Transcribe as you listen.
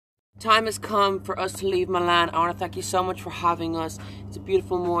Time has come for us to leave Milan. I want to thank you so much for having us. It's a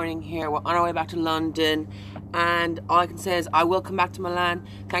beautiful morning here. We're on our way back to London, and all I can say is I will come back to Milan.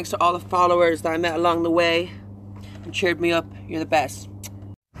 Thanks to all the followers that I met along the way and cheered me up. You're the best.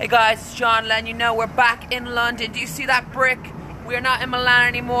 Hey guys, it's John letting you know we're back in London. Do you see that brick? We're not in Milan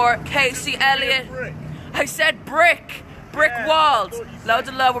anymore. Casey Elliott. I said brick. Brick walls. Loads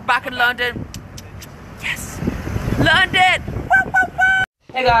of love. We're back in London. Yes. London. Woo, woo, woo.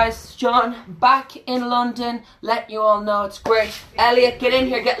 Hey guys, it's John, back in London, let you all know it's great. Elliot, get in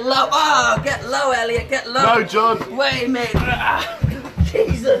here, get low. Oh, get low, Elliot, get low. No, John. Wait, mate.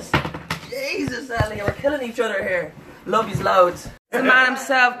 Jesus, Elliot, we're killing each other here. Love yous loads. The man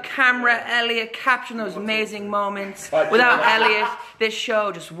himself, camera Elliot, capturing those amazing moments. Without Elliot, this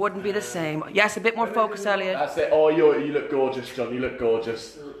show just wouldn't be the same. Yes, a bit more focus, Elliot. That's it. Oh, you look gorgeous, John. You look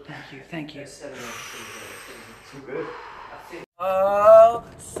gorgeous. Thank you. Too good. Oh,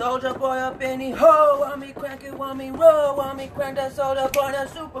 soldier boy up in the hole, want me crank it, want me roll, want me crank that soda, boy,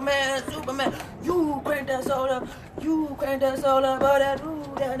 that Superman, you crank that soda, boy, that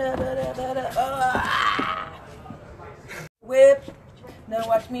whip, now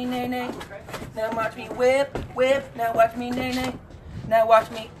watch me nay, now watch me whip, now watch me nay, now watch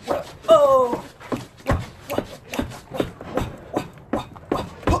me whip, oh.